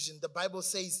conclusion. The Bible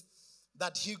says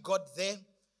that he got there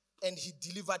and he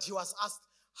delivered. He was asked,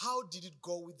 how did it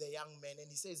go with the young man? And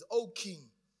he says, O king,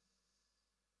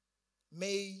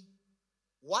 may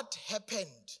what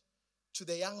happened to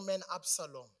the young man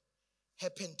Absalom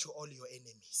happen to all your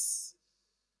enemies.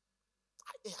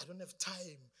 I don't have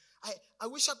time. I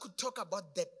wish I could talk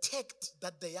about the tact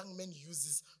that the young man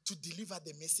uses to deliver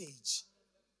the message.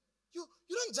 You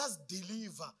don't just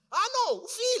deliver. No,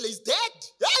 feel he's dead.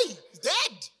 Hey, he's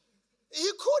dead.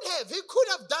 He could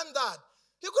have done that.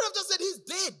 He could have just said he's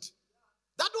dead.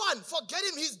 That one, forget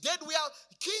him, he's dead. We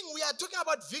are talking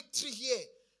about victory here.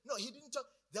 No, he didn't talk.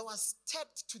 There was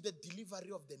tact to the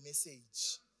delivery of the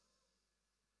message.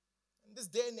 In this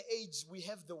day and age, we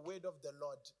have the word of the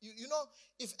Lord. You know,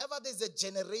 if ever there's a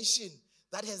generation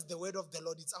that has the word of the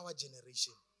Lord, it's our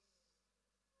generation.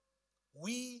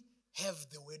 We have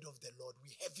the word of the Lord. We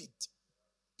have it.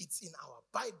 It's in our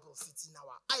Bibles, it's in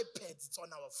our iPads, it's on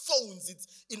our phones,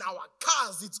 it's in our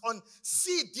cars, it's on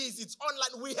CDs, it's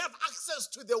online. We have access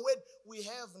to the word. We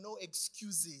have no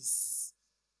excuses.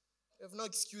 We have no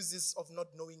excuses of not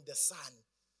knowing the Son.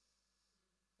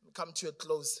 We come to a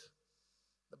close.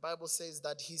 The Bible says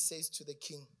that he says to the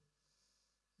king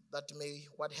that may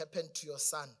what happened to your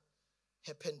son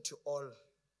happen to all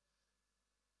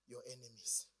your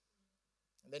enemies.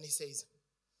 And then he says,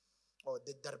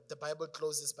 the Bible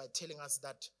closes by telling us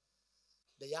that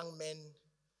the young man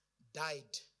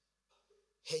died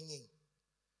hanging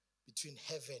between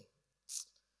heaven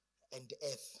and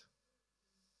earth.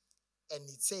 And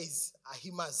it says,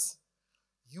 Ahimaaz,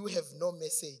 you have no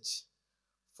message,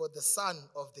 for the son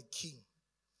of the king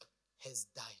has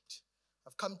died.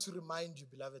 I've come to remind you,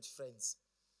 beloved friends,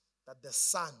 that the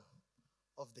son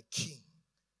of the king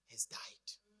has died.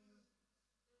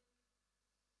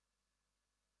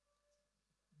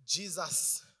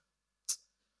 Jesus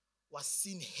was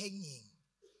seen hanging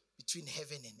between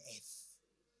heaven and earth.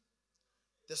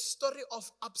 The story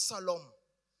of Absalom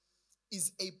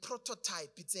is a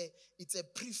prototype. It's a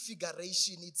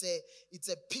prefiguration. It's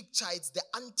a picture. It's the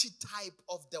antitype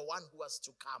of the one who was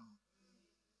to come.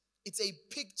 It's a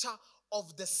picture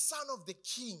of the son of the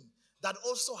king that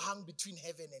also hung between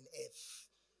heaven and earth.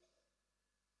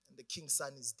 and the king's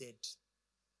son is dead.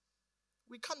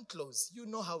 We can't close. You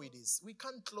know how it is. We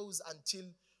can't close until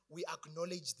we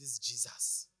acknowledge this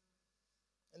Jesus.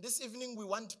 And this evening, we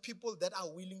want people that are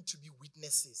willing to be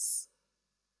witnesses.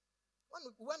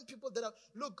 We want people that are,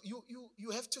 look, you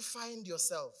have to find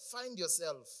yourself. Find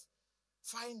yourself.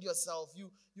 Find yourself. You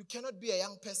cannot be a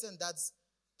young person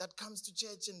that comes to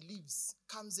church and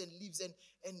comes and leaves,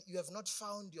 and you have not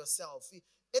found yourself.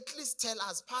 At least tell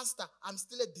us, Pastor, I'm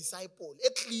still a disciple.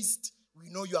 At least we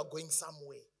know you are going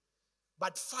somewhere.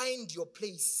 But find your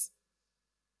place.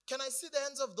 Can I see the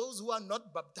hands of those who are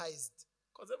not baptized?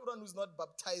 Because everyone who's not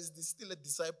baptized is still a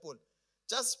disciple.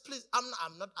 Just please,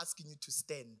 I'm not asking you to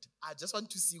stand. I just want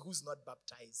to see who's not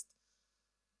baptized.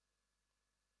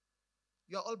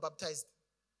 You are all baptized.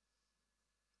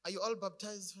 Are you all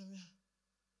baptized?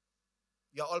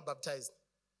 You are all baptized.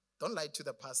 Don't lie to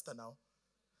the pastor now.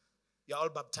 You are all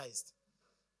baptized.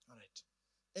 All right.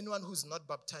 Anyone who's not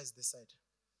baptized this side?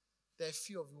 There are a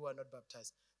few of you who are not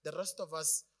baptized. The rest of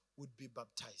us would be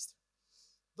baptized.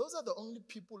 Those are the only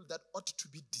people that ought to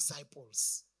be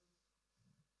disciples.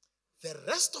 The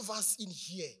rest of us in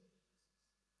here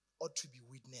ought to be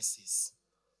witnesses.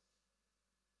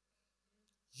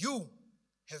 You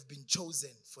have been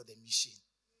chosen for the mission.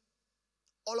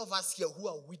 All of us here who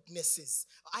are witnesses,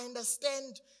 I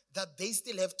understand that they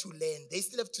still have to learn. They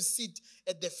still have to sit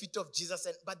at the feet of Jesus.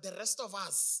 But the rest of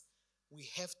us, we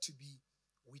have to be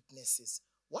witnesses.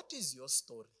 What is your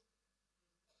story?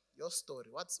 Your story.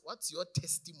 What's your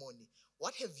testimony?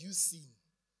 What have you seen?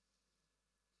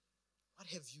 What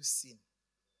have you seen?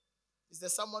 Is there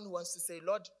someone who wants to say,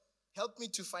 Lord, help me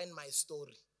to find my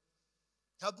story.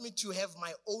 Help me to have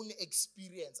my own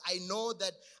experience. I know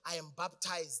that I am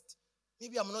baptized.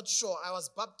 Maybe I'm not sure. I was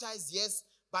baptized, yes,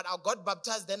 but I got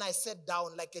baptized, then I sat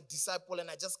down like a disciple and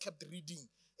I just kept reading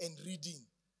and reading.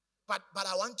 But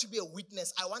I want to be a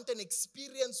witness. I want an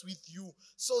experience with you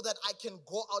so that I can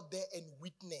go out there and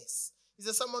witness. Is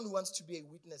there someone who wants to be a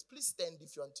witness? Please stand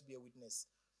if you want to be a witness.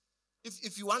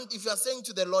 If you are saying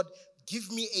to the Lord,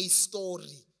 give me a story,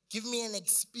 give me an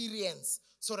experience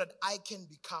so that I can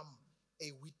become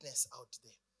a witness out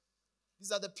there.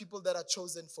 These are the people that are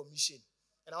chosen for mission.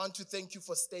 And I want to thank you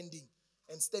for standing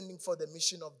for the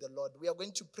mission of the Lord. We are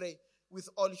going to pray with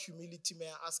all humility. May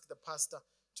I ask the pastor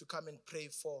to come and pray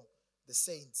for the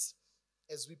saints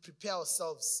as we prepare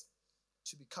ourselves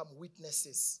to become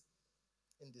witnesses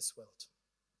in this world.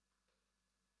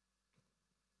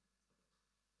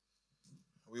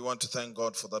 We want to thank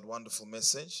God for that wonderful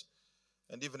message.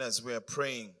 And even as we are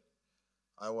praying,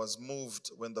 I was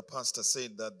moved when the pastor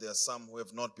said that there are some who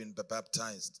have not been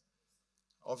baptized.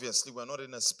 Obviously, we're not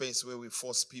in a space where we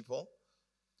force people,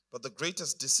 but the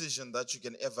greatest decision that you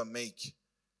can ever make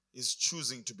is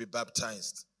choosing to be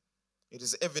baptized. It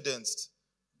is evidenced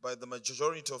by the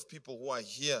majority of people who are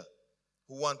here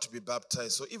who want to be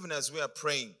baptized. So even as we are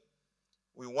praying,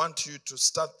 we want you to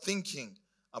start thinking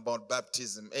about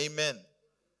baptism. Amen.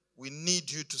 We need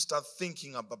you to start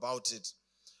thinking about it.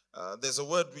 There's a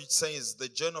word which says the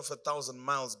journey of 1,000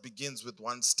 miles begins with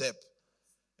one step.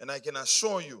 And I can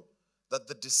assure you that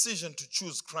the decision to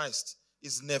choose Christ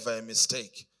is never a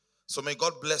mistake. So may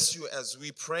God bless you as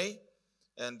we pray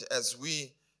and as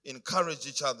we encourage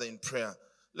each other in prayer.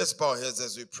 Let's bow our heads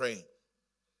as we pray.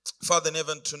 Father in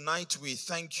heaven, tonight we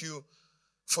thank you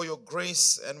for your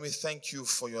grace and we thank you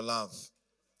for your love.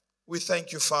 We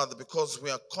thank you, Father, because we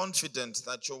are confident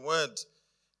that your word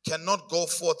cannot go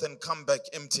forth and come back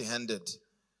empty-handed.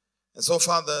 And so,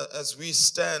 Father, as we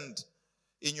stand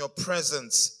in your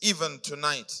presence even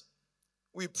tonight,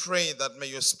 we pray that may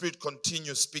your Spirit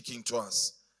continue speaking to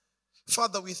us.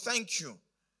 Father, we thank you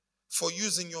for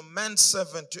using your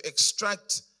manservant to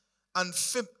extract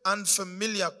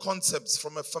unfamiliar concepts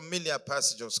from a familiar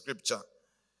passage of Scripture.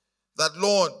 That,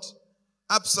 Lord,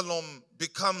 Absalom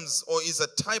becomes or is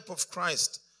a type of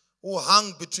Christ who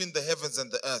hung between the heavens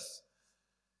and the earth.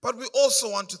 But we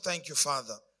also want to thank you,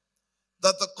 Father,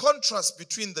 that the contrast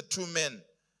between the two men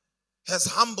has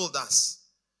humbled us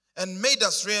and made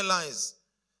us realize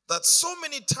that so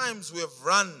many times we have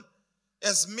run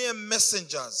as mere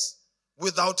messengers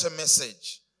without a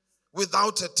message,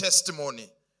 without a testimony.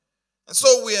 And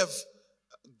so we have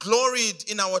gloried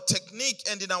in our technique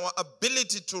and in our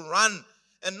ability to run,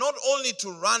 and not only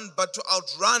to run, but to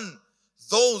outrun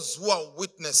those who are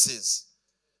witnesses.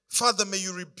 Father, may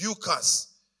you rebuke us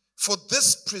for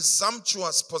this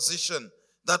presumptuous position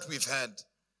that we've had.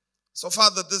 So,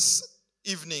 Father, this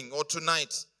evening or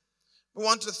tonight, we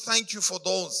want to thank you for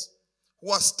those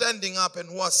who are standing up and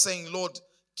who are saying, Lord,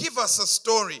 give us a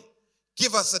story,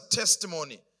 give us a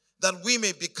testimony that we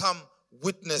may become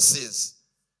witnesses.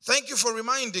 Thank you for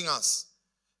reminding us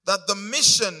that the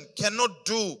mission cannot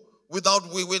do without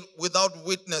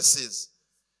witnesses.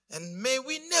 And may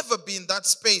we never be in that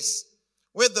space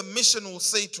where the mission will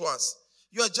say to us,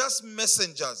 you are just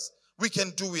messengers, we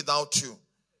can do without you.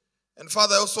 And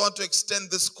Father, I also want to extend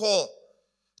this call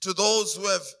to those who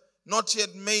have not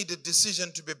yet made a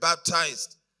decision to be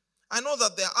baptized. I know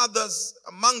that there are others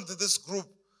among this group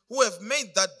who have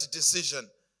made that decision.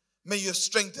 May you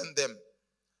strengthen them.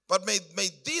 But may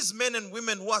these men and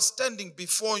women who are standing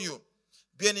before you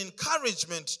be an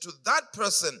encouragement to that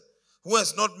person who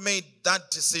has not made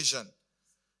that decision.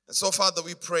 And so, Father,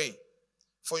 we pray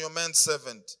for your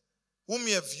manservant, whom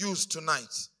you have used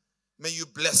tonight. May you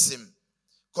bless him.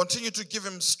 Continue to give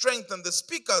him strength, and the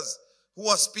speakers who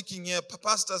are speaking here,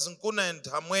 Pastors Nkuna and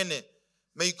Hamwene,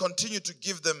 may you continue to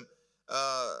give them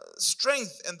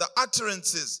strength and the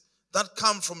utterances that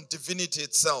come from divinity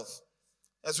itself.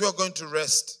 As we are going to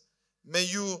rest, may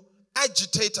you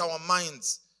agitate our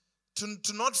minds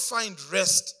to not find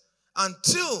rest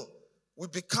until we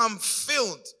become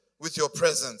filled with your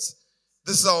presence.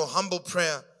 This is our humble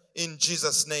prayer in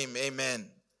Jesus' name. Amen.